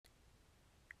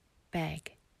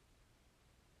Beg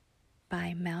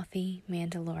by Mouthy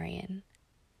Mandalorian.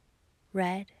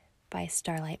 Read by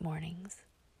Starlight Mornings.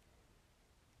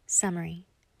 Summary.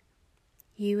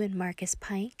 You and Marcus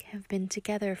Pike have been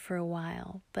together for a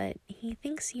while, but he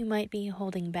thinks you might be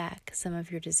holding back some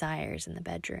of your desires in the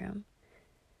bedroom.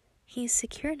 He's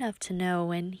secure enough to know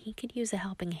when he could use a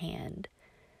helping hand,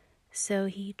 so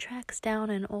he tracks down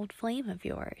an old flame of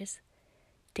yours,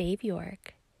 Dave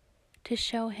York, to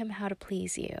show him how to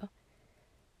please you.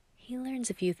 He learns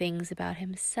a few things about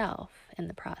himself in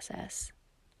the process.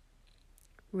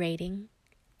 Rating,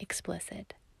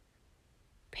 explicit.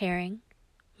 Pairing,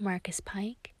 Marcus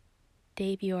Pike,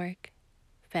 Dave York,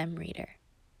 femme reader.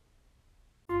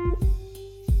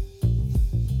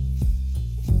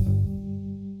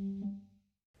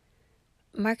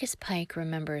 Marcus Pike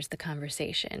remembers the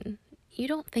conversation. You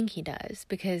don't think he does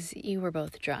because you were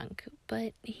both drunk,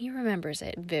 but he remembers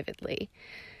it vividly.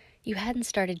 You hadn't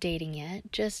started dating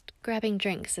yet, just grabbing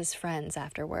drinks as friends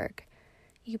after work.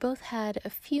 You both had a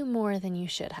few more than you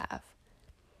should have.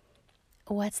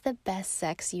 "What's the best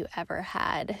sex you ever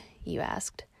had?" you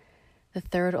asked. The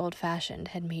third old-fashioned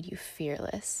had made you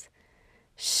fearless.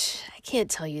 "Shh, I can't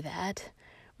tell you that,"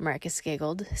 Marcus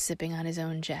giggled, sipping on his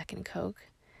own Jack and Coke.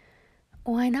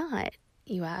 "Why not?"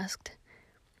 you asked.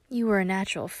 You were a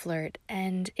natural flirt,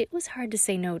 and it was hard to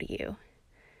say no to you.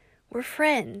 "We're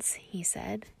friends," he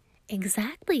said.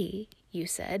 "Exactly," you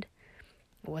said.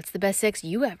 "What's the best sex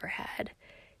you ever had?"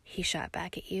 he shot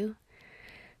back at you.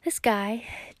 "This guy,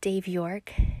 Dave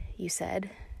York," you said.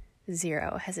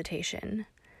 Zero hesitation.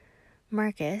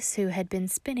 Marcus, who had been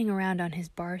spinning around on his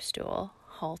bar stool,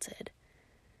 halted.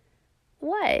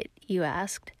 "What?" you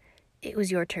asked. It was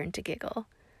your turn to giggle.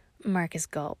 Marcus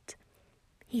gulped.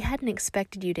 He hadn't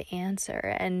expected you to answer,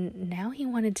 and now he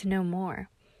wanted to know more.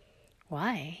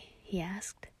 "Why?" he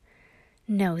asked.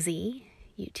 "Nosy,"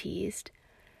 you teased.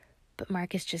 But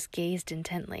Marcus just gazed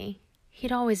intently.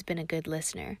 He'd always been a good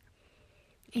listener.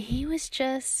 He was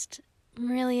just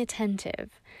really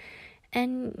attentive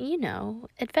and,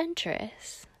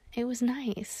 adventurous. It was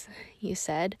nice, you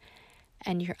said,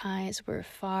 and your eyes were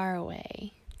far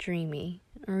away, dreamy,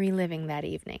 reliving that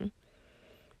evening.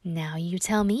 "Now you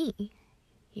tell me,"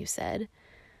 you said.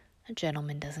 "A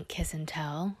gentleman doesn't kiss and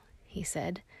tell," he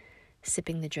said,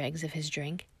 sipping the dregs of his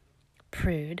drink.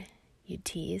 "Prude," you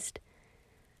teased.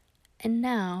 And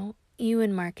now, you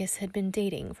and Marcus had been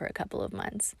dating for a couple of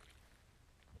months.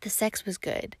 The sex was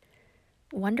good,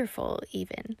 wonderful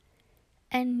even,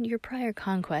 and your prior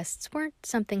conquests weren't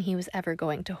something he was ever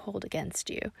going to hold against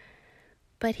you.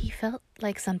 But he felt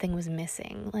like something was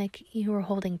missing, like you were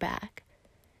holding back.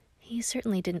 He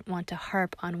certainly didn't want to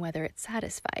harp on whether it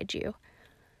satisfied you.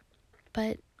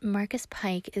 But Marcus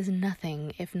Pike is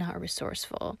nothing if not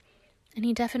resourceful, and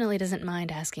he definitely doesn't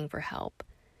mind asking for help.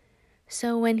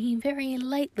 So when he very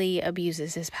lightly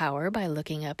abuses his power by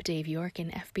looking up Dave York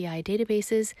in FBI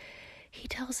databases, he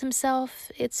tells himself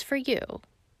it's for you.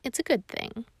 It's a good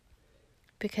thing.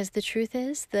 Because the truth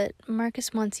is that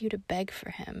Marcus wants you to beg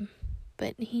for him,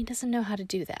 but he doesn't know how to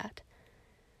do that.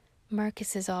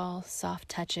 Marcus is all soft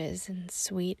touches and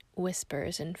sweet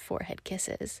whispers and forehead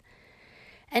kisses.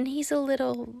 And he's a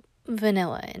little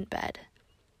vanilla in bed.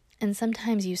 And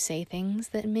sometimes you say things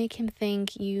that make him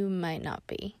think you might not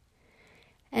be.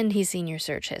 And he's seen your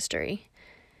search history.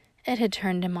 It had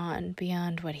turned him on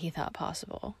beyond what he thought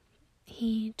possible.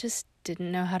 He just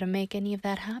didn't know how to make any of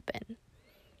that happen.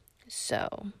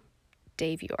 So,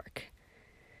 Dave York.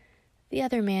 The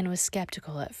other man was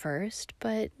skeptical at first,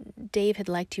 but Dave had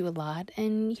liked you a lot,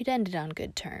 and you'd ended on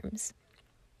good terms.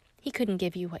 He couldn't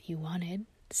give you what you wanted,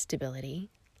 stability,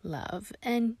 love,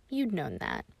 and you'd known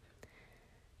that.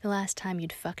 The last time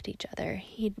you'd fucked each other,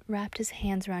 he'd wrapped his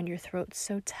hands around your throat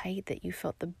so tight that you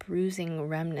felt the bruising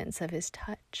remnants of his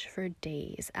touch for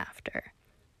days after.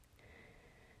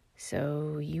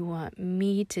 "So you want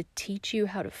me to teach you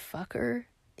how to fuck her?"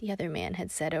 the other man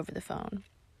had said over the phone.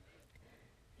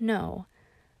 "No,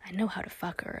 I know how to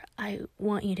fuck her. I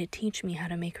want you to teach me how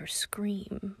to make her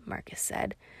scream," Marcus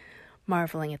said,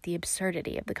 marveling at the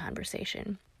absurdity of the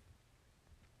conversation.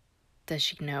 "Does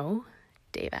she know?"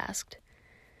 Dave asked.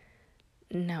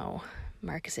 "No,"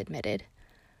 Marcus admitted.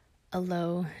 A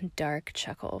low, dark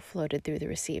chuckle floated through the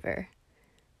receiver.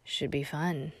 "Should be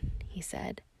fun," he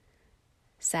said.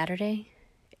 "Saturday,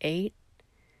 8?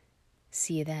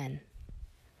 See you then."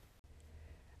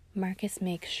 Marcus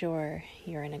makes sure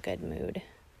you're in a good mood.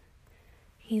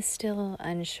 He's still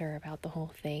unsure about the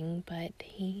whole thing, but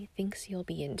he thinks you'll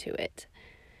be into it.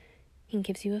 He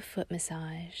gives you a foot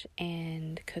massage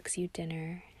and cooks you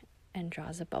dinner and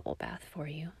draws a bubble bath for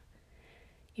you.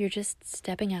 You're just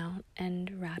stepping out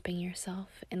and wrapping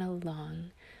yourself in a long,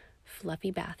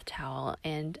 fluffy bath towel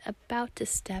and about to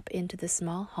step into the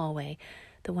small hallway,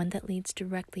 the one that leads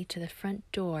directly to the front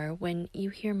door, when you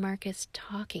hear Marcus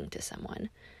talking to someone.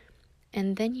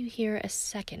 And then you hear a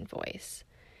second voice,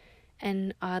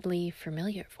 an oddly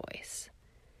familiar voice.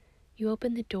 You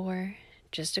open the door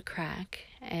just a crack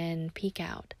and peek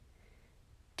out.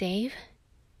 "Dave?"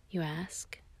 you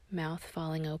ask, mouth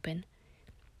falling open.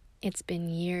 It's been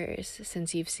years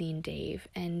since you've seen Dave,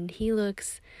 and he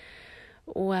looks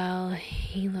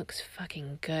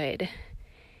fucking good.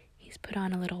 He's put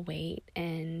on a little weight,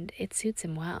 and it suits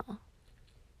him well.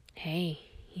 "Hey,"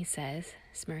 he says,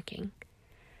 smirking.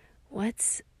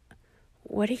 What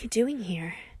are you doing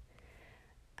here?"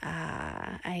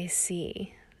 "Ah, I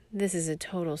see. This is a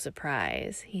total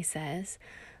surprise," he says,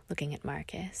 looking at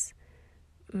Marcus.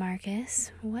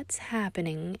 "Marcus, what's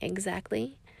happening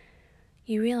exactly?"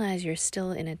 You realize you're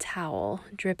still in a towel,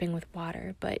 dripping with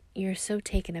water, but you're so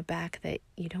taken aback that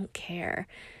you don't care.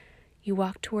 You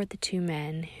walk toward the two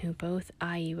men, who both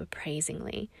eye you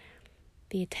appraisingly.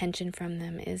 The attention from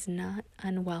them is not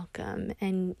unwelcome,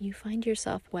 and you find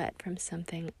yourself wet from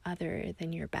something other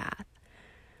than your bath.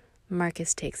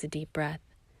 Marcus takes a deep breath.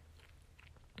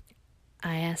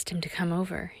 "I asked him to come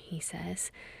over," he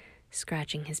says,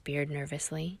 scratching his beard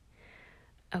nervously.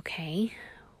 "Okay,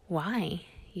 why?"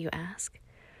 you ask.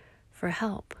 "For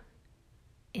help."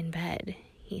 "In bed,"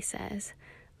 he says,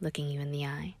 looking you in the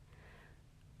eye.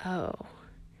 "Oh.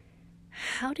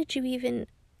 How did you even...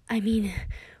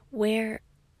 where..."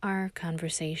 "Our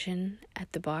conversation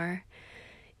at the bar.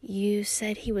 You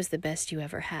said he was the best you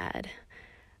ever had.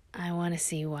 I want to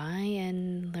see why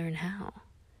and learn how."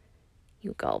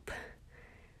 You gulp.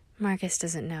 Marcus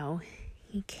doesn't know.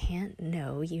 He can't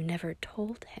know you never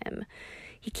told him.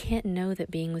 He can't know that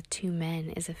being with two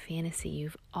men is a fantasy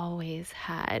you've always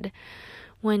had.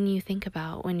 One you think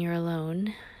about when you're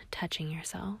alone, touching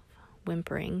yourself,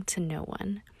 whimpering to no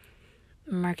one.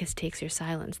 Marcus takes your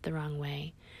silence the wrong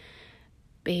way.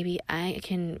 "Baby,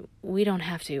 we don't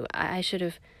have to. I should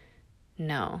have..."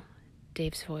 "No."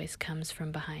 Dave's voice comes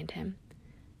from behind him.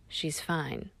 "She's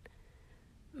fine."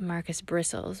 Marcus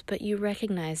bristles, but you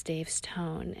recognize Dave's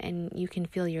tone, and you can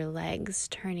feel your legs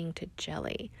turning to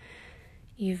jelly.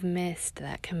 You've missed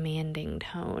that commanding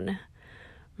tone.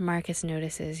 Marcus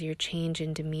notices your change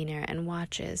in demeanor and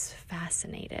watches,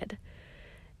 fascinated.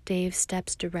 Dave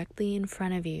steps directly in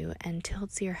front of you and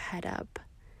tilts your head up.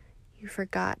 You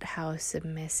forgot how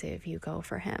submissive you go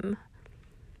for him.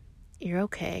 "You're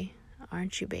okay,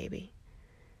 aren't you, baby?"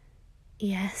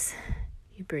 "Yes,"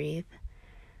 you breathe.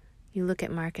 You look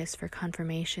at Marcus for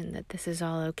confirmation that this is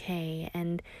all okay,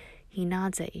 and he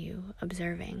nods at you,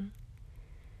 observing.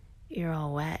 "You're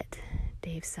all wet,"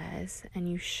 Dave says, and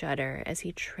you shudder as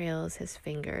he trails his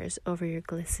fingers over your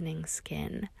glistening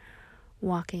skin,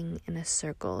 walking in a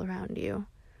circle around you.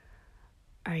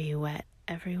 "Are you wet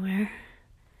everywhere?"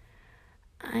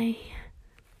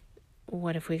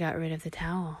 "What if we got rid of the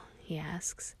towel?" he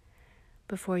asks.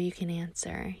 Before you can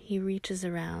answer, he reaches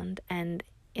around and,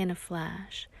 in a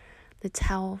flash, the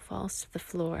towel falls to the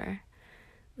floor,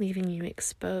 leaving you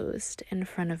exposed in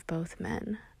front of both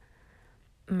men.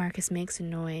 Marcus makes a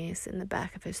noise in the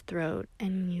back of his throat,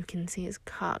 and you can see his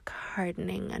cock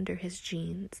hardening under his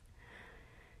jeans.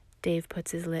 Dave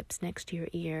puts his lips next to your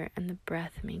ear, and the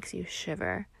breath makes you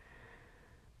shiver.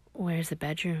 "Where's the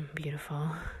bedroom,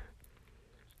 beautiful?"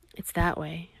 "It's that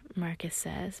way," Marcus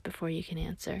says before you can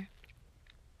answer.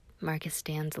 Marcus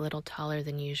stands a little taller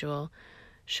than usual,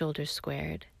 shoulders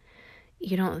squared.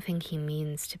 You don't think he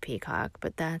means to peacock,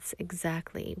 but that's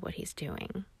exactly what he's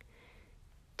doing.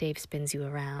 Dave spins you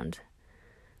around.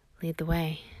 "Lead the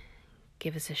way.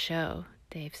 Give us a show,"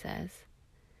 Dave says.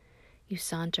 You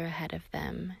saunter ahead of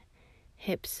them,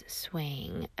 hips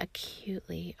swaying,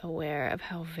 acutely aware of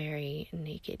how very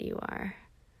naked you are.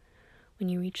 When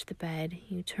you reach the bed,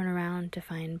 you turn around to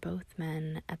find both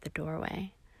men at the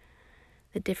doorway.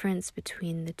 The difference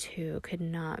between the two could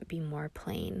not be more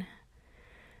plain.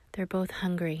 They're both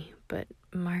hungry, but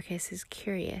Marcus is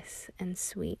curious and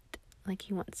sweet, like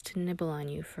he wants to nibble on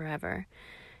you forever,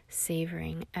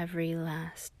 savoring every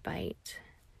last bite.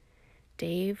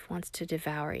 Dave wants to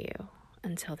devour you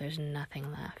until there's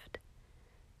nothing left.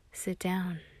 "Sit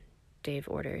down," Dave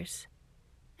orders,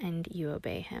 and you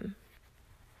obey him.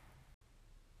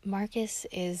 Marcus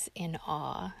is in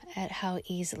awe at how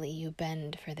easily you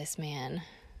bend for this man.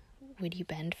 Would you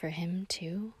bend for him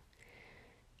too?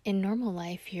 In normal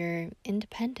life, you're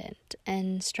independent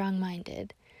and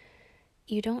strong-minded.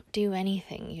 You don't do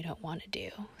anything you don't want to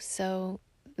do, so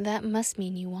that must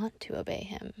mean you want to obey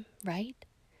him, right?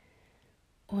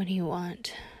 "What do you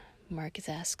want?" Marcus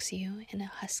asks you in a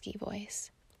husky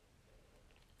voice.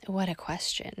 What a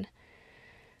question.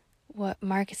 What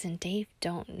Marcus and Dave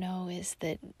don't know is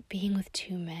that being with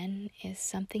two men is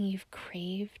something you've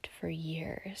craved for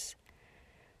years.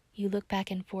 You look back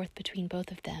and forth between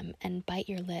both of them and bite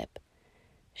your lip,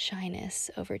 shyness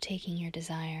overtaking your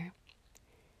desire.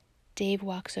 Dave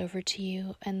walks over to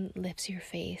you and lifts your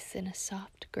face in a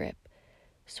soft grip,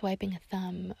 swiping a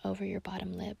thumb over your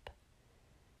bottom lip.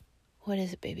 What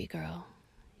is it, baby girl?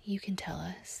 You can tell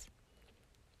us.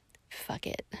 Fuck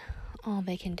it. All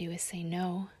they can do is say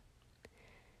no.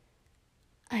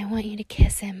 I want you to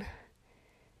kiss him,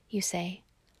 you say,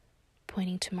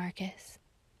 pointing to Marcus.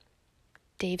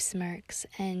 Dave smirks,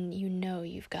 and you know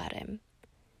you've got him.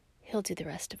 He'll do the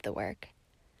rest of the work.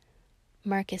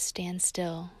 Marcus stands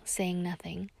still, saying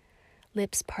nothing,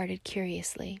 lips parted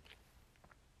curiously,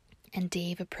 and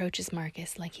Dave approaches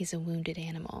Marcus like he's a wounded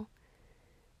animal.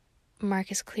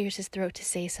 Marcus clears his throat to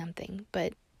say something,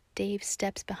 but Dave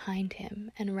steps behind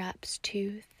him and wraps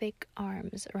two thick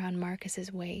arms around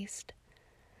Marcus's waist.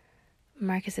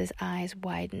 Marcus's eyes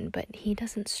widen, but he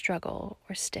doesn't struggle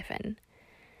or stiffen.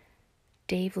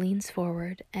 Dave leans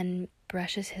forward and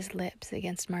brushes his lips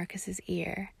against Marcus's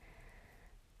ear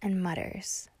and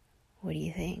mutters, "What do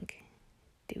you think?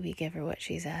 Do we give her what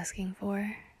she's asking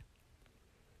for?"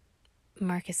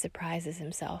 Marcus surprises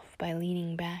himself by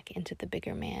leaning back into the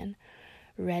bigger man,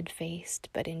 red-faced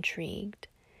but intrigued.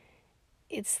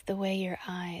 It's the way your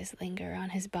eyes linger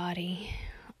on his body,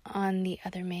 on the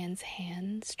other man's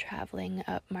hands traveling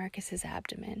up Marcus's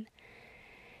abdomen.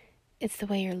 It's the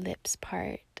way your lips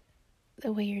part,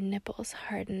 the way your nipples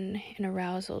harden in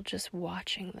arousal just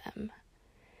watching them.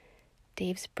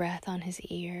 Dave's breath on his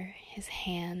ear, his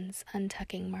hands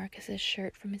untucking Marcus's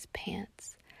shirt from his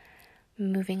pants,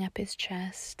 moving up his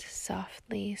chest,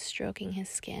 softly stroking his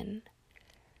skin.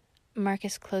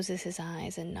 Marcus closes his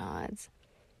eyes and nods.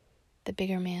 The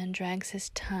bigger man drags his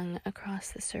tongue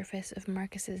across the surface of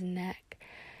Marcus's neck,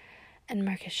 and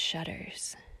Marcus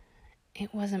shudders.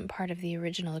 It wasn't part of the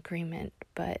original agreement,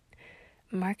 but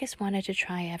Marcus wanted to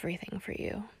try everything for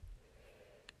you.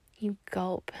 You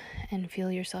gulp and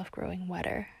feel yourself growing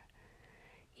wetter.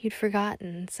 You'd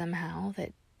forgotten somehow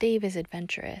that Dave is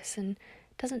adventurous and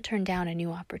doesn't turn down a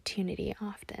new opportunity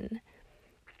often,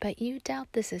 but you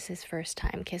doubt this is his first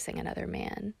time kissing another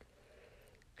man.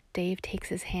 Dave takes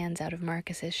his hands out of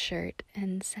Marcus's shirt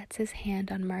and sets his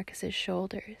hand on Marcus's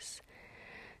shoulders,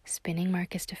 spinning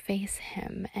Marcus to face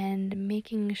him and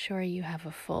making sure you have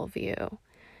a full view.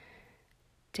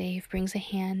 Dave brings a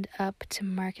hand up to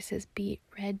Marcus's beet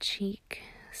red cheek,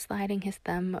 sliding his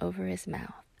thumb over his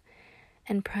mouth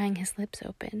and prying his lips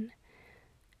open.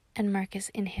 And Marcus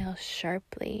inhales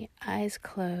sharply, eyes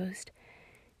closed,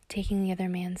 taking the other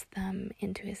man's thumb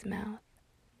into his mouth.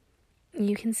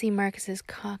 You can see Marcus's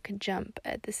cock jump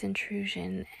at this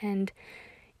intrusion, and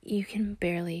you can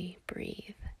barely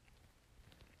breathe.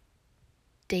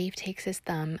 Dave takes his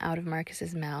thumb out of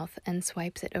Marcus's mouth and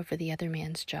swipes it over the other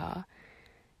man's jaw,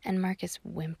 and Marcus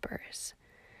whimpers.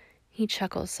 He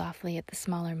chuckles softly at the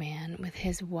smaller man with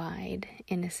his wide,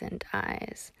 innocent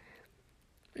eyes.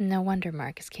 No wonder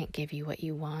Marcus can't give you what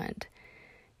you want.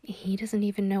 He doesn't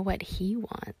even know what he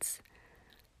wants.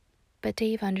 But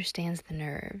Dave understands the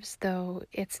nerves, though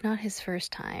it's not his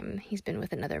first time he's been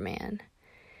with another man.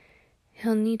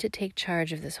 He'll need to take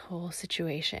charge of this whole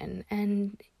situation,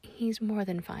 and he's more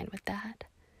than fine with that.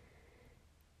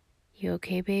 You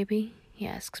okay, baby? He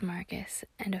asks Marcus,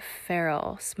 and a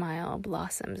feral smile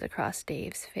blossoms across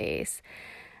Dave's face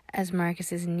as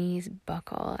Marcus's knees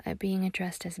buckle at being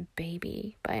addressed as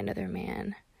baby by another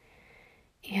man.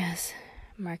 Yes,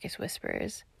 Marcus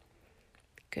whispers.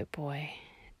 Good boy,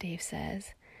 Dave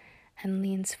says, and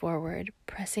leans forward,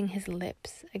 pressing his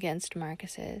lips against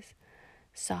Marcus's,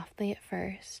 softly at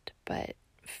first, but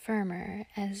firmer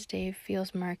as Dave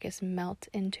feels Marcus melt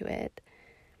into it.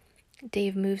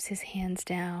 Dave moves his hands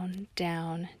down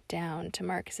to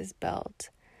Marcus's belt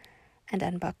and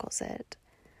unbuckles it.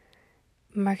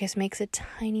 Marcus makes a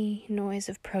tiny noise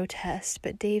of protest,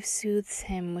 but Dave soothes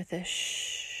him with a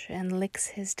shh and licks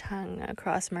his tongue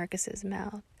across Marcus's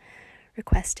mouth,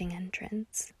 requesting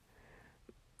entrance.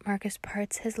 Marcus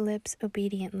parts his lips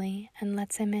obediently and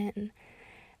lets him in,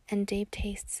 and Dave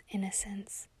tastes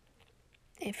innocence.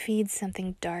 It feeds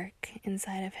something dark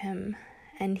inside of him,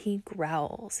 and he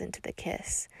growls into the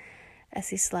kiss as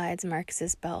he slides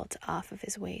Marcus's belt off of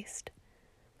his waist.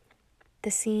 The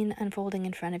scene unfolding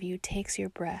in front of you takes your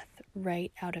breath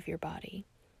right out of your body.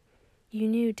 You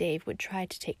knew Dave would try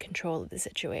to take control of the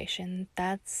situation.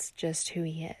 That's just who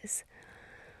he is.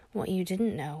 What you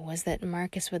didn't know was that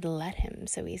Marcus would let him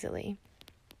so easily.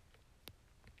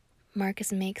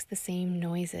 Marcus makes the same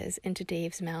noises into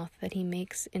Dave's mouth that he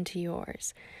makes into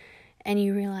yours, and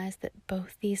you realize that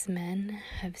both these men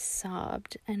have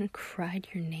sobbed and cried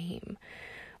your name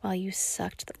while you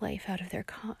sucked the life out of their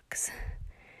cocks.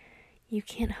 You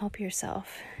can't help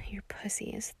yourself. Your pussy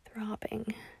is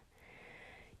throbbing.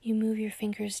 You move your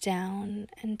fingers down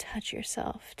and touch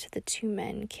yourself to the two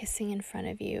men kissing in front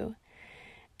of you,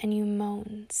 and you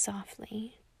moan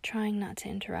softly, trying not to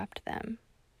interrupt them.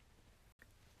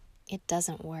 It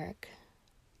doesn't work.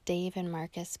 Dave and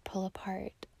Marcus pull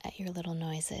apart at your little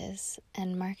noises,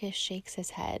 and Marcus shakes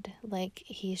his head like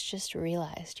he's just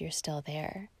realized you're still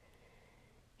there.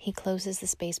 He closes the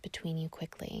space between you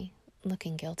quickly,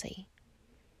 looking guilty.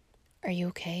 "Are you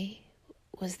okay?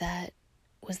 Was that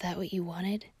what you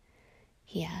wanted?"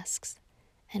 he asks,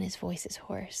 and his voice is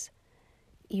hoarse.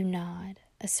 You nod,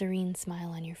 a serene smile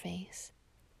on your face.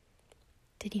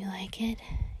 "Did you like it?"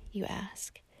 you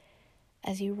ask,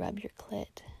 as you rub your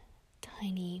clit,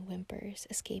 tiny whimpers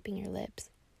escaping your lips.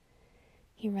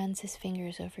 He runs his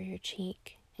fingers over your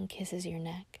cheek and kisses your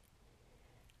neck.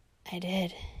 "I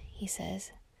did," he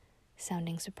says,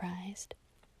 sounding surprised.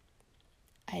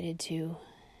 "I did too,"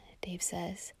 Dave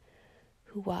says,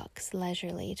 who walks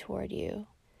leisurely toward you.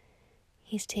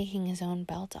 He's taking his own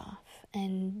belt off,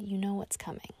 and you know what's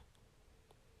coming.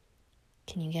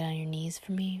 "Can you get on your knees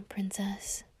for me,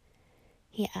 princess?"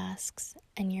 he asks,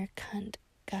 and your cunt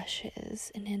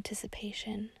gushes in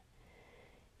anticipation.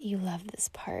 You love this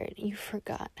part. You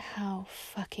forgot how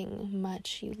fucking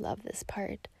much you love this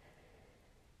part.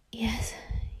 "Yes,"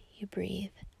 you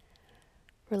breathe.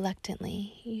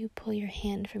 Reluctantly, you pull your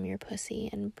hand from your pussy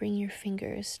and bring your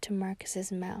fingers to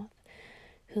Marcus's mouth,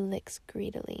 who licks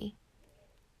greedily.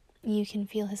 You can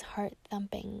feel his heart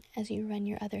thumping as you run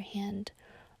your other hand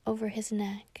over his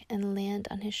neck and land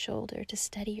on his shoulder to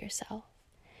steady yourself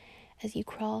as you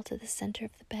crawl to the center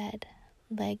of the bed,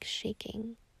 legs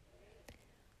shaking.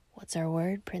 "What's our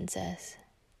word, princess?"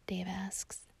 Dave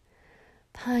asks.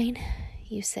 "Pine,"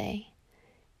 you say,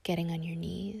 getting on your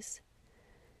knees.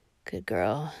 "Good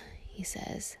girl," he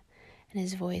says, and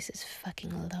his voice is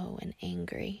fucking low and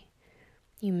angry.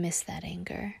 You miss that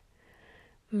anger.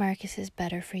 Marcus is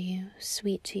better for you,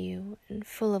 sweet to you, and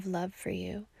full of love for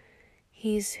you.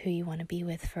 He's who you want to be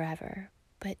with forever,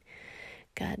 but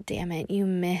god damn it, you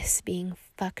miss being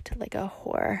fucked like a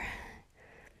whore.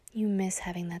 You miss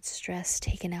having that stress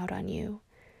taken out on you.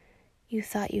 You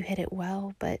thought you hit it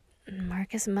well, but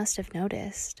Marcus must have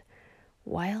noticed.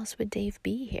 Why else would Dave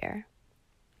be here?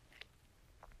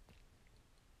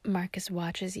 Marcus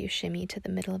watches you shimmy to the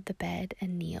middle of the bed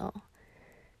and kneel.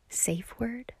 Safe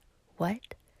word?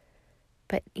 What?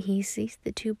 But he sees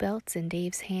the two belts in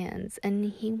Dave's hands,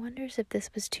 and he wonders if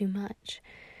this was too much.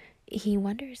 He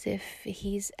wonders if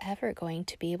he's ever going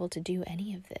to be able to do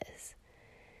any of this.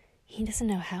 He doesn't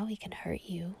know how he can hurt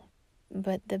you,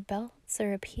 but the belts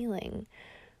are appealing.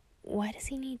 Why does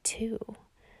he need two?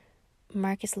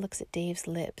 Marcus looks at Dave's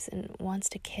lips and wants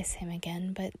to kiss him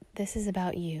again, but this is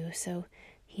about you, so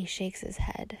he shakes his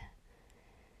head.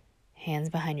 "Hands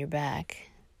behind your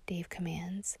back," Dave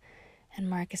commands, and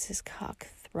Marcus's cock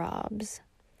throbs.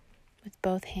 With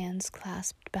both hands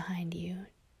clasped behind you,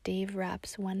 Dave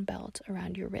wraps one belt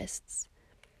around your wrists.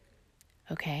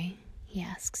 "Okay," he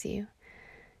asks you.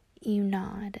 You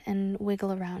nod and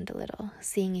wiggle around a little,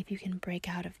 seeing if you can break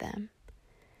out of them.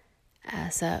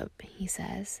 "Ass up," he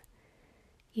says.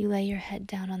 You lay your head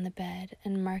down on the bed,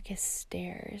 and Marcus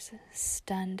stares,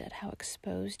 stunned at how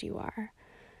exposed you are.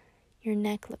 Your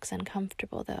neck looks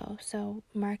uncomfortable, though, so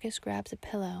Marcus grabs a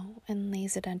pillow and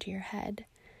lays it under your head.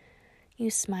 You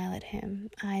smile at him,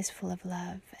 eyes full of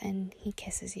love, and he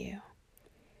kisses you.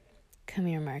 "Come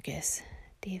here, Marcus,"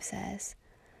 Dave says.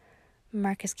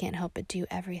 Marcus can't help but do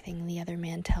everything the other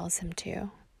man tells him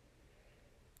to.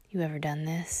 "You ever done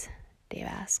this?" Dave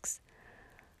asks.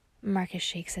 Marcus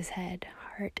shakes his head,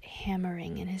 heart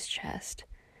hammering in his chest.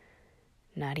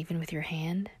 "Not even with your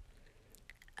hand?"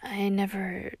 "I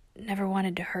never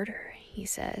wanted to hurt her," he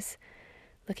says,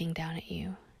 looking down at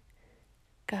you.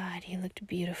 God, you looked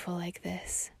beautiful like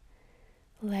this.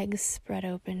 Legs spread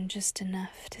open just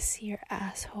enough to see your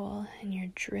asshole and your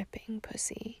dripping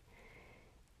pussy.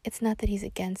 It's not that he's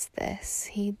against this.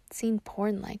 He'd seen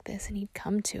porn like this and he'd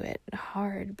come to it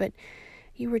hard, but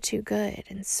you were too good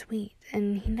and sweet,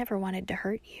 and he never wanted to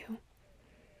hurt you.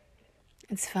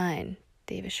 "It's fine,"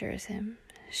 Dave assures him.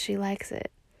 "She likes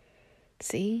it.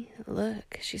 See?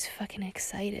 Look, she's fucking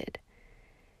excited."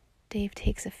 Dave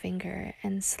takes a finger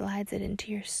and slides it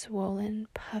into your swollen,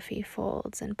 puffy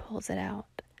folds and pulls it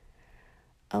out.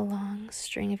 A long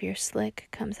string of your slick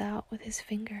comes out with his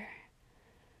finger.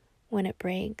 When it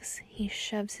breaks, he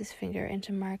shoves his finger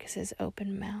into Marcus's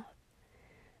open mouth.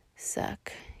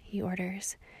 "Suck," he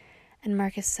orders, and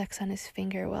Marcus sucks on his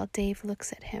finger while Dave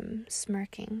looks at him,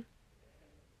 smirking.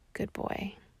 "Good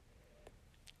boy.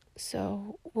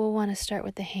 So, we'll want to start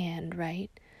with the hand,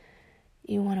 right?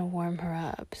 You want to warm her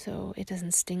up so it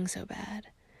doesn't sting so bad.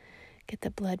 Get the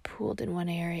blood pooled in one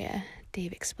area,"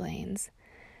 Dave explains,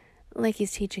 like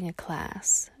he's teaching a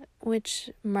class, which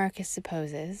Marcus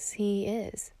supposes he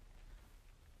is.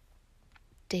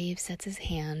 Dave sets his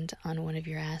hand on one of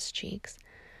your ass cheeks,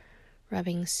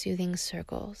 rubbing soothing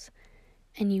circles,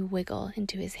 and you wiggle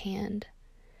into his hand.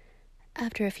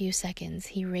 After a few seconds,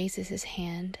 he raises his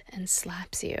hand and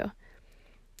slaps you.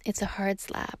 It's a hard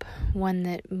slap, one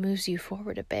that moves you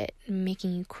forward a bit,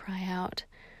 making you cry out.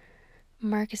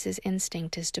 Marcus's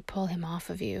instinct is to pull him off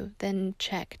of you, then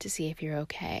check to see if you're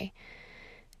okay.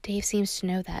 Dave seems to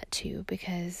know that too,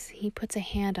 because he puts a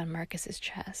hand on Marcus's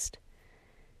chest.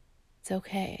 "It's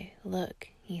okay, look,"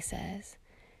 he says,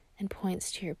 and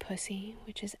points to your pussy,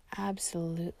 which is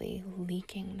absolutely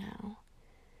leaking now.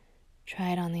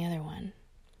 "Try it on the other one."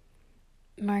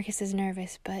 Marcus is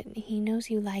nervous, but he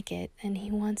knows you like it, and he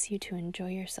wants you to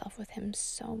enjoy yourself with him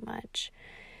so much.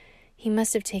 He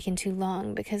must have taken too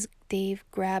long, because Dave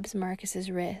grabs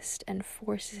Marcus's wrist and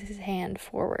forces his hand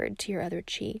forward to your other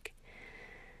cheek.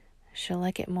 "She'll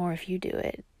like it more if you do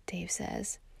it," Dave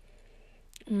says.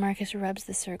 Marcus rubs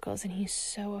the circles, and he's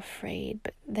so afraid,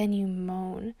 but then you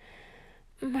moan,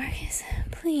 "Marcus,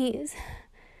 please."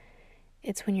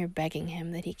 It's when you're begging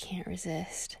him that he can't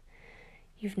resist.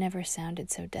 You've never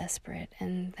sounded so desperate,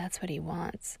 and that's what he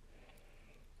wants.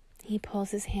 He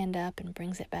pulls his hand up and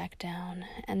brings it back down,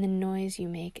 and the noise you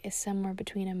make is somewhere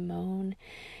between a moan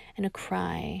and a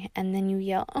cry, and then you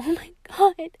yell, "Oh my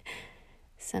God!"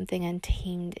 Something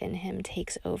untamed in him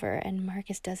takes over, and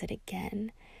Marcus does it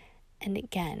again and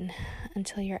again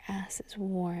until your ass is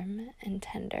warm and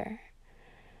tender.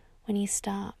 When he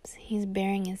stops, he's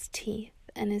baring his teeth,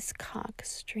 and his cock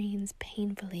strains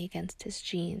painfully against his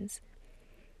jeans.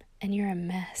 And you're a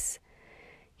mess.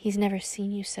 He's never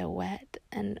seen you so wet,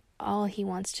 and all he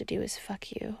wants to do is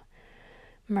fuck you.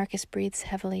 Marcus breathes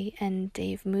heavily, and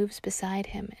Dave moves beside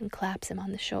him and claps him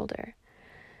on the shoulder.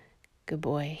 "Good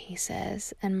boy," he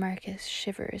says, and Marcus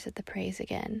shivers at the praise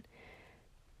again.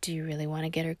 "Do you really want to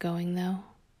get her going, though?"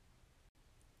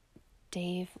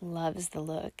 Dave loves the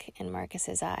look in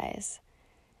Marcus's eyes.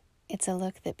 It's a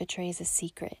look that betrays a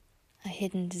secret, a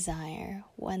hidden desire,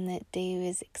 one that Dave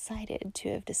is excited to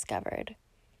have discovered.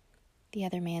 The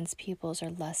other man's pupils are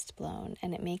lust-blown,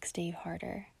 and it makes Dave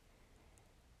harder.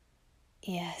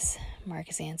 "Yes,"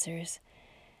 Marcus answers,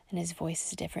 and his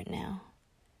voice is different now.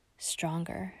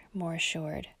 Stronger, more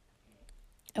assured.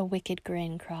 A wicked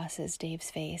grin crosses Dave's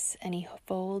face, and he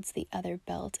folds the other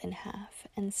belt in half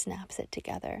and snaps it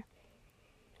together.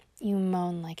 You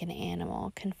moan like an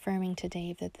animal, confirming to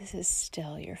Dave that this is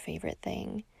still your favorite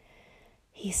thing.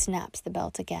 He snaps the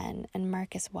belt again, and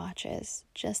Marcus watches,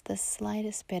 just the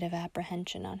slightest bit of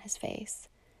apprehension on his face.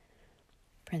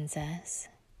 "Princess,"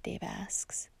 Dave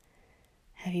asks,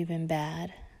 "have you been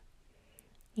bad?"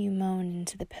 You moan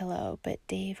into the pillow, but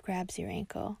Dave grabs your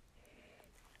ankle.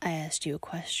 "I asked you a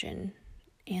question.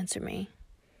 Answer me."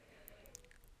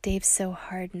 Dave's so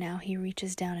hard now he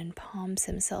reaches down and palms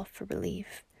himself for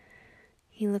relief.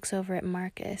 He looks over at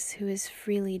Marcus, who is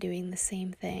freely doing the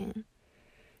same thing.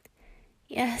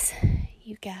 "Yes,"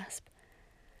 you gasp.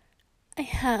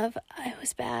 I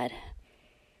was bad."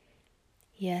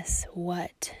 "Yes,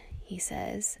 what?" he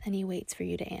says, and he waits for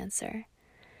you to answer.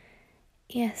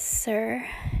 "Yes, sir,"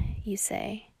 you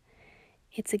say.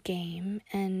 It's a game,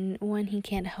 and one he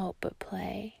can't help but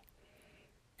play.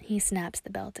 He snaps the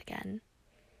belt again.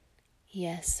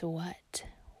 "Yes, what?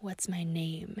 What's my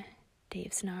name?"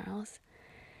 Dave snarls.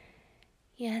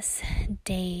 "Yes,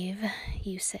 Dave,"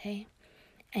 you say,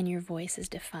 and your voice is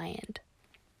defiant.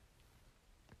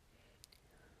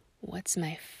 "What's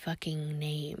my fucking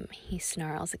name?" he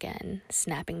snarls again,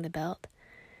 snapping the belt.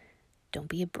 "Don't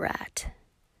be a brat."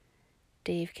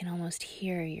 Dave can almost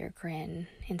hear your grin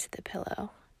into the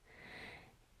pillow.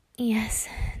 "Yes,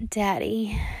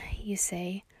 Daddy," you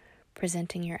say,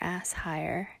 presenting your ass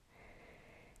higher.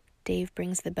 Dave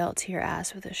brings the belt to your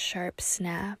ass with a sharp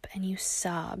snap, and you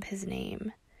sob his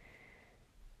name.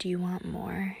 "Do you want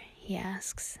more?" he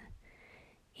asks.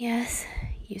 "Yes,"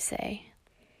 you say.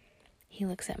 He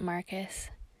looks at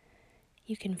Marcus.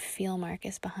 You can feel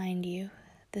Marcus behind you.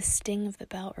 The sting of the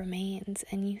belt remains,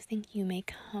 and you think you may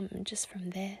come just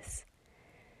from this.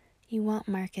 You want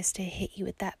Marcus to hit you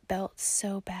with that belt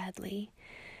so badly,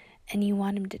 and you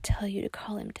want him to tell you to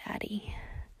call him Daddy.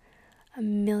 A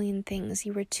million things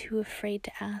you were too afraid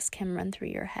to ask him run through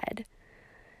your head.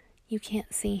 You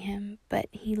can't see him, but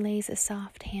he lays a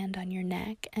soft hand on your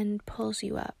neck and pulls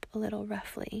you up a little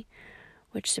roughly,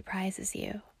 which surprises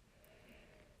you.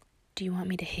 "Do you want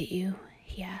me to hit you?"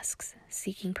 he asks,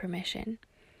 seeking permission.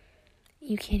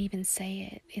 You can't even say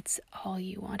it. It's all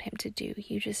you want him to do.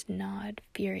 You just nod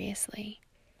furiously.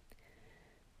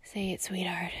 "Say it,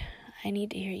 sweetheart. I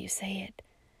need to hear you say it,"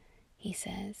 he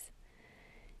says.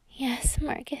 "Yes,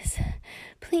 Marcus.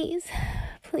 Please,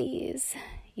 please,"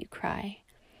 you cry.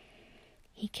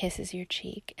 He kisses your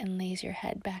cheek and lays your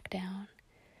head back down.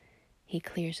 He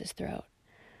clears his throat.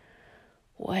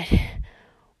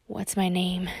 What's my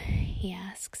name?" he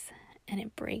asks, and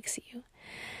it breaks you.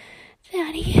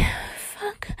 "Daddy,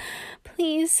 fuck,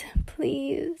 please,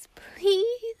 please,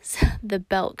 please." The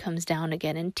belt comes down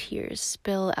again and tears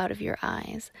spill out of your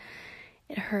eyes.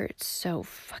 It hurts so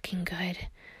fucking good.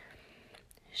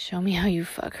 "Show me how you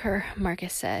fuck her,"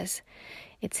 Marcus says.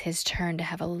 It's his turn to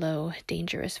have a low,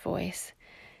 dangerous voice.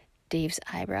 Dave's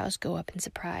eyebrows go up in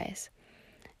surprise.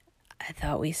 "I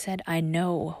thought we said—" "I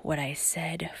know what I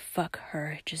said. Fuck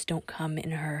her. Just don't come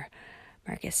in her,"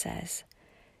 Marcus says.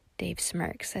 Dave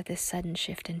smirks at this sudden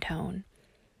shift in tone.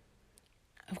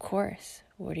 "Of course.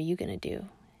 What are you gonna do?"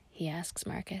 he asks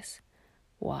Marcus.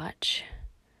 "Watch."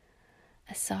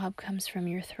 A sob comes from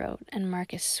your throat, and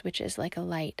Marcus switches like a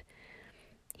light.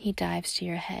 He dives to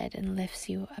your head and lifts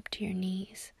you up to your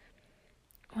knees.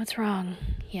 "What's wrong?"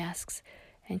 he asks,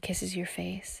 and kisses your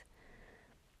face.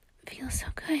 "Feels so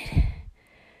good,"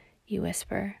 you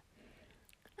whisper.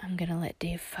 "I'm gonna let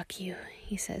Dave fuck you,"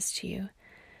 he says to you,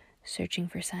 searching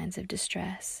for signs of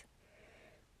distress.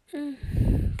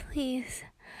 "Please,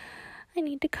 I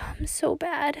need to come so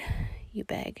bad," you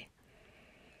beg.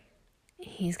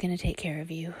 "He's gonna take care of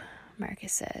you,"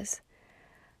 Marcus says.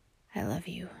 "I love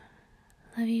you."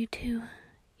 "Love you too,"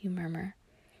 you murmur.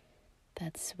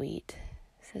 "That's sweet,"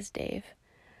 says Dave.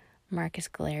 Marcus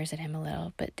glares at him a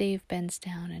little, but Dave bends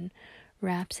down and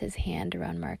wraps his hand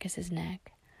around Marcus's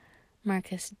neck.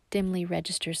 Marcus dimly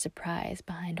registers surprise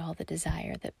behind all the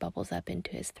desire that bubbles up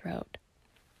into his throat.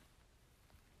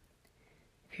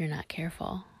 "If you're not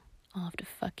careful, I'll have to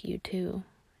fuck you too,"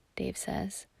 Dave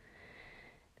says.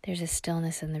 There's a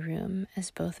stillness in the room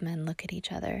as both men look at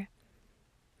each other.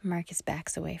 Marcus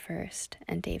backs away first,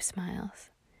 and Dave smiles.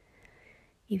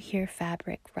 You hear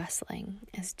fabric rustling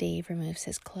as Dave removes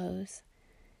his clothes.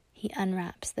 He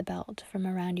unwraps the belt from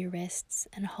around your wrists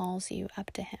and hauls you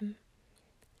up to him.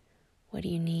 "What do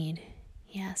you need?"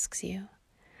 he asks you.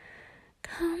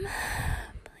 "Come,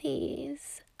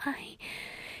 please.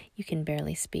 You can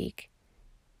barely speak.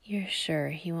 You're sure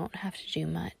he won't have to do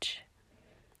much.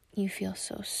 You feel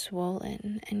so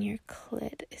swollen and your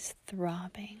clit is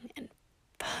throbbing, and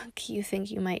fuck, you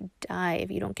think you might die if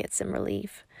you don't get some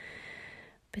relief.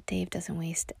 But Dave doesn't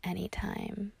waste any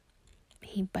time.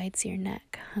 He bites your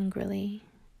neck hungrily.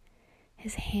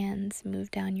 His hands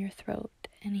move down your throat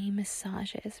and he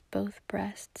massages both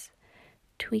breasts,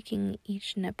 tweaking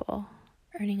each nipple,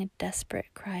 earning a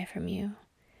desperate cry from you.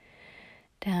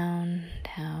 Down,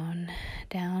 down,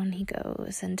 down he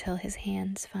goes until his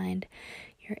hands find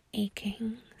your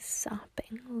aching,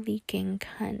 sopping, leaking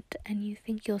cunt, and you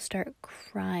think you'll start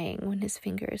crying when his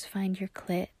fingers find your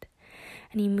clit,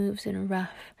 and he moves in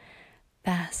rough,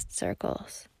 fast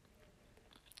circles.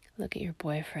 "Look at your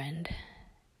boyfriend,"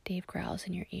 Dave growls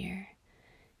in your ear.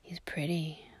 "He's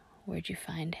pretty. Where'd you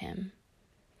find him?"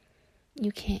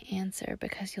 You can't answer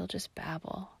because you'll just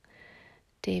babble.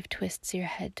 Dave twists your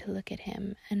head to look at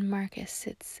him, and Marcus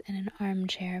sits in an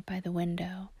armchair by the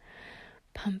window,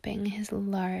 pumping his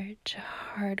large,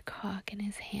 hard cock in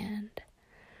his hand.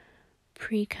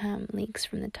 Pre-cum leaks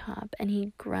from the top, and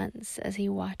he grunts as he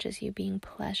watches you being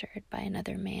pleasured by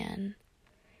another man.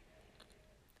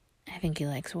 "I think he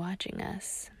likes watching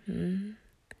us,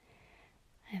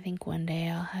 I think one day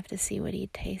I'll have to see what he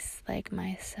tastes like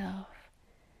myself."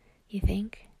 "You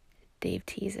think?" Dave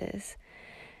teases,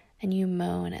 and you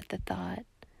moan at the thought.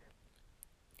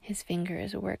 His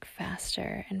fingers work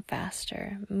faster and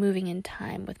faster, moving in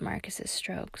time with Marcus's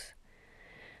strokes.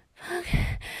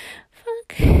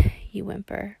 Fuck, you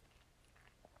whimper.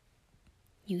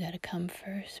 "You gotta come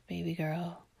first, baby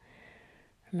girl.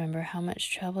 Remember how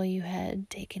much trouble you had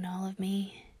taking all of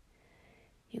me?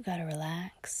 You gotta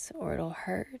relax, or it'll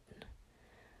hurt.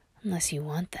 Unless you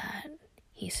want that,"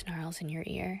 he snarls in your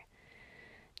ear.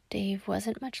 Dave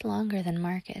wasn't much longer than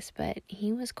Marcus, but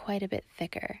he was quite a bit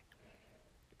thicker.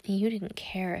 You didn't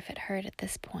care if it hurt at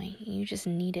this point. You just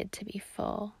needed to be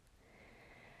full.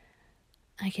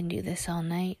 "I can do this all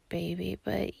night, baby,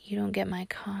 but you don't get my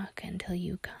cock until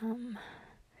you come,"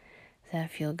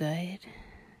 that feel good?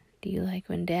 Do you like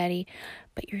when Daddy...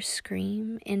 But your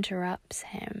scream interrupts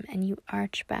him, and you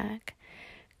arch back,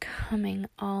 coming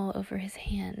all over his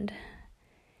hand.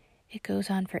 It goes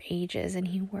on for ages, and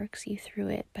he works you through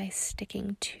it by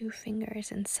sticking 2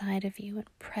 fingers inside of you and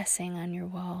pressing on your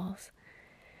walls.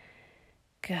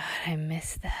 God, I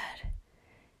miss that,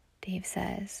 Dave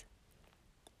says.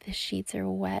 The sheets are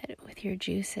wet with your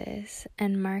juices,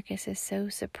 and Marcus is so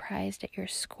surprised at your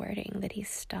squirting that he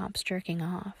stops jerking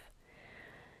off.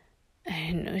 I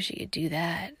didn't know she could do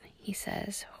that, he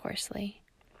says hoarsely.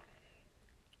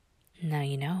 Now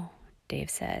you know,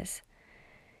 Dave says.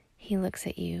 He looks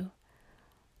at you,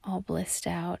 all blissed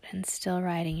out and still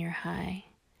riding your high.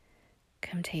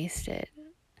 Come taste it.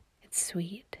 It's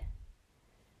sweet.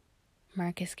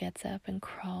 Marcus gets up and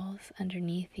crawls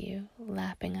underneath you,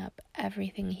 lapping up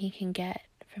everything he can get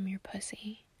from your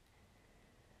pussy.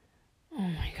 Oh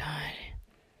my God,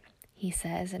 he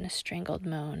says in a strangled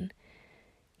moan.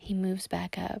 He moves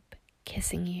back up,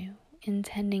 kissing you,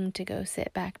 intending to go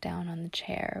sit back down on the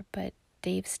chair, but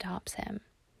Dave stops him.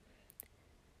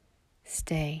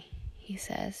 Stay, he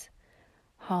says,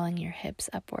 hauling your hips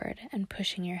upward and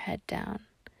pushing your head down.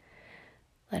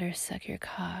 Let her suck your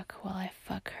cock while I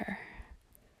fuck her.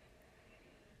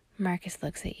 Marcus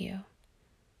looks at you.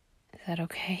 Is that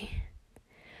okay?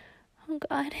 Oh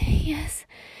God, yes,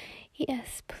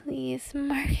 please,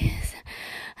 Marcus.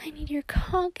 I need your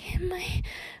cock in my...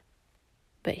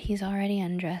 But he's already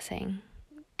undressing.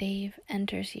 Dave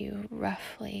enters you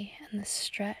roughly, and the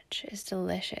stretch is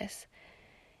delicious.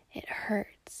 It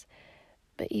hurts,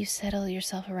 but you settle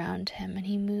yourself around him, and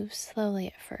he moves slowly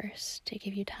at first to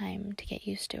give you time to get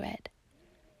used to it.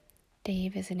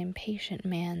 Dave is an impatient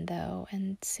man, though,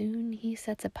 and soon he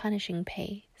sets a punishing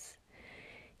pace.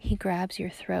 He grabs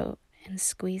your throat and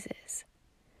squeezes.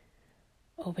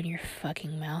 Open your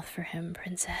fucking mouth for him,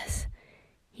 princess,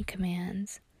 he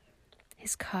commands,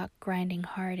 his cock grinding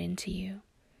hard into you.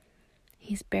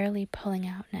 He's barely pulling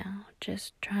out now,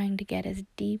 just trying to get as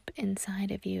deep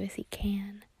inside of you as he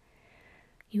can.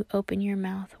 You open your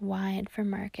mouth wide for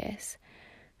Marcus,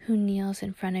 who kneels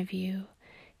in front of you,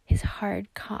 his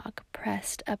hard cock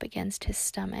pressed up against his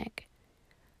stomach.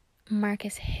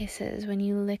 Marcus hisses when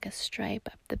you lick a stripe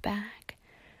up the back,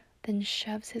 then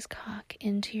shoves his cock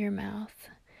into your mouth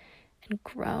and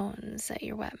groans at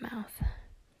your wet mouth.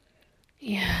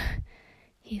 Yeah,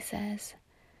 he says,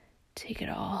 take it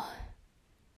all.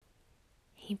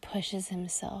 He pushes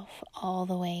himself all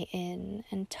the way in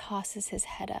and tosses his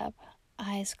head up,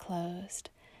 eyes closed,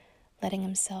 letting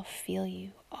himself feel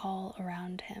you all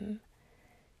around him.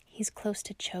 He's close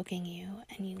to choking you,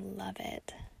 and you love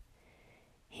it.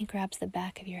 He grabs the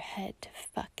back of your head to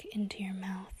fuck into your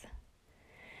mouth.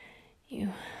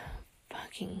 You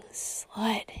fucking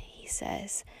slut, he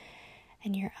says,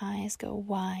 and your eyes go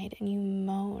wide and you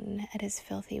moan at his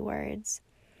filthy words.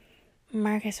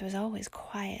 Marcus was always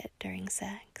quiet during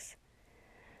sex.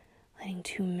 Letting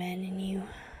 2 men in you.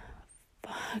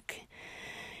 Fuck.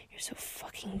 You're so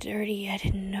fucking dirty. I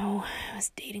didn't know I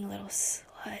was dating a little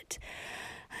slut.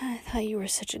 I thought you were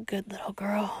such a good little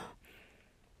girl.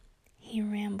 He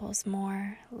rambles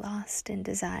more, lost in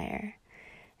desire,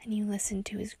 and you listen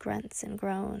to his grunts and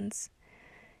groans.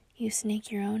 You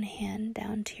snake your own hand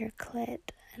down to your clit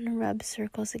and rub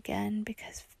circles again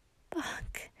because,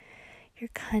 fuck, your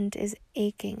cunt is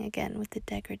aching again with the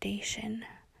degradation.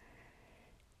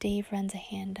 Dave runs a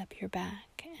hand up your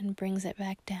back and brings it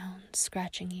back down,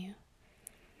 scratching you.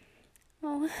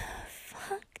 Oh,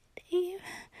 fuck, Dave,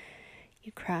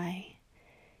 you cry.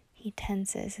 He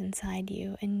tenses inside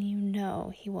you, and you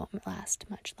know he won't last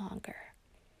much longer.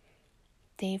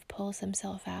 Dave pulls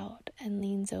himself out and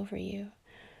leans over you,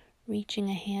 reaching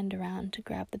a hand around to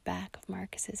grab the back of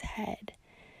Marcus's head,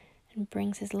 and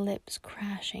brings his lips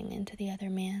crashing into the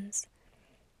other man's.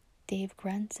 Dave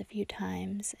grunts a few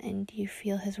times, and you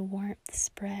feel his warmth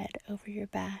spread over your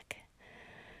back,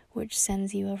 which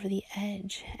sends you over the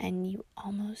edge, and you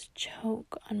almost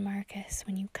choke on Marcus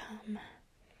when you come.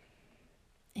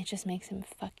 It just makes him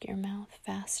fuck your mouth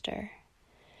faster.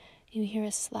 You hear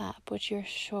a slap, which you're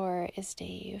sure is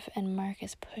Dave, and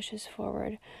Marcus pushes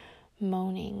forward,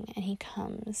 moaning, and he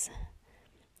comes.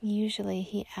 Usually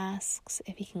he asks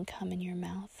if he can come in your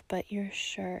mouth, but you're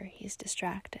sure he's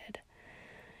distracted.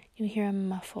 You hear a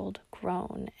muffled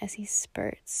groan as he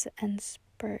spurts and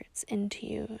spurts into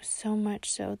you, so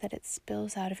much so that it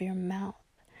spills out of your mouth.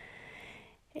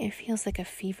 It feels like a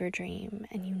fever dream,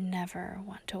 and you never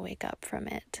want to wake up from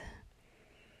it.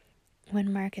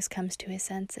 When Marcus comes to his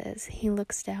senses, he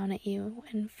looks down at you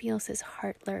and feels his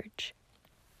heart lurch.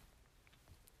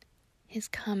 His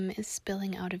cum is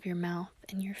spilling out of your mouth,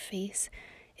 and your face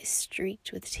is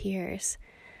streaked with tears.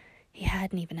 He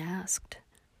hadn't even asked.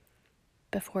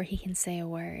 Before he can say a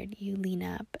word, you lean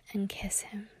up and kiss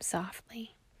him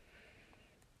softly.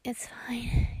 "It's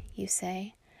fine," you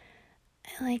say.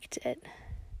 "I liked it."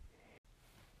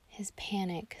 His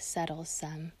panic settles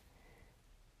some.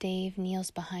 Dave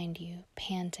kneels behind you,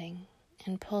 panting,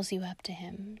 and pulls you up to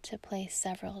him to place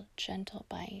several gentle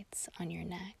bites on your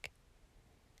neck.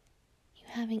 "You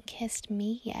haven't kissed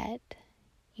me yet,"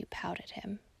 you pout at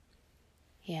him.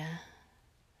 "Yeah,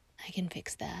 I can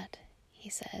fix that," he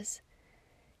says.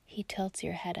 He tilts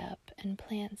your head up and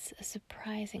plants a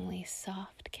surprisingly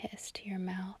soft kiss to your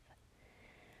mouth.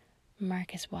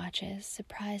 Marcus watches,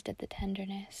 surprised at the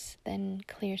tenderness, then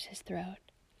clears his throat.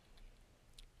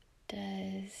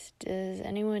 Does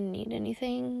anyone need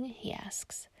anything?" he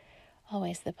asks,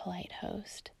 always the polite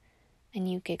host, and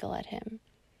you giggle at him.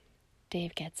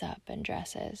 Dave gets up and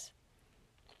dresses.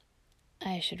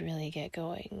 "I should really get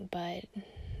going, but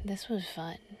this was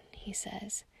fun," he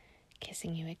says,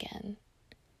 kissing you again.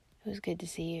 "It was good to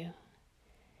see you.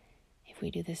 If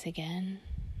we do this again,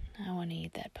 I want to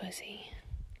eat that pussy."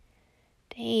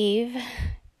 "Dave,"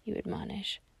 you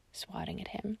admonish, swatting at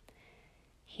him.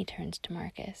 He turns to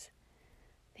Marcus.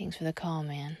 "Thanks for the call,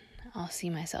 man. I'll see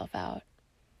myself out."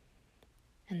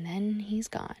 And then he's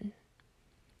gone.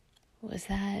 Was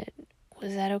that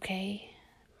okay?"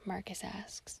 Marcus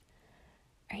asks.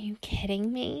 "Are you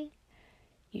kidding me?"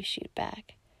 You shoot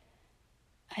back.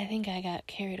 "I think I got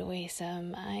carried away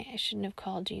some. I shouldn't have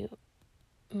called you."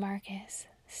 "Marcus,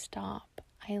 stop.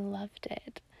 I loved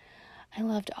it. I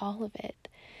loved all of it.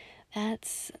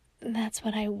 That's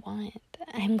what I want.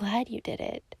 I'm glad you did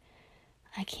it.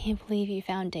 I can't believe you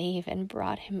found Dave and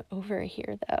brought him over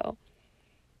here, though."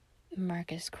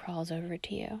 Marcus crawls over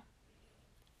to you.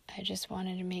 "I just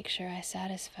wanted to make sure I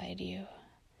satisfied you.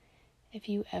 If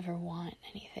you ever want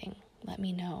anything, let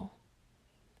me know.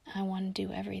 I want to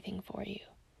do everything for you.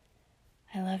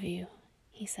 I love you,"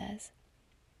 he says.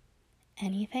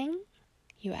 "Anything?"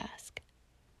 you ask.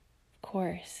 "Of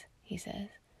course," he says.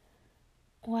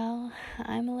 "Well,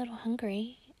 I'm a little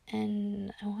hungry,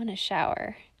 and I want a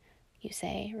shower," you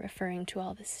say, referring to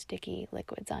all the sticky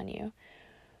liquids on you.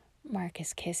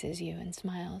 Marcus kisses you and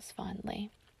smiles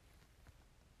fondly.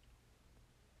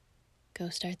 "Go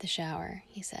start the shower,"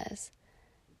 he says.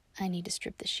 "I need to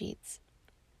strip the sheets."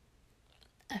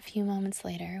 A few moments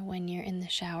later, when you're in the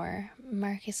shower,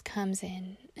 Marcus comes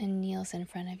in and kneels in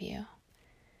front of you.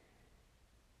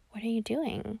 "What are you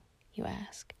doing?" you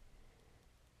ask.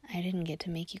 "I didn't get to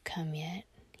make you come yet,"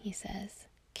 he says,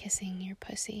 kissing your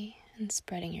pussy and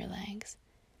spreading your legs.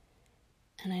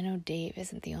 "And I know Dave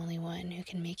isn't the only one who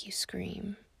can make you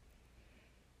scream."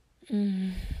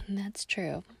 That's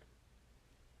true."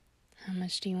 "How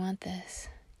much do you want this?"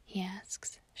 he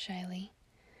asks, shyly.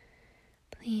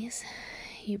 "Please,"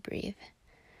 you breathe.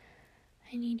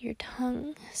 "I need your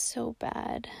tongue so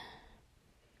bad."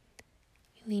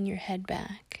 You lean your head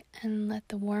back and let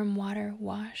the warm water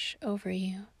wash over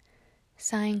you,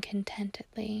 sighing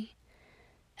contentedly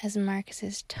as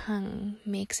Marcus's tongue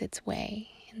makes its way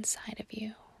inside of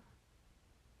you.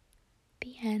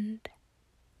 The end.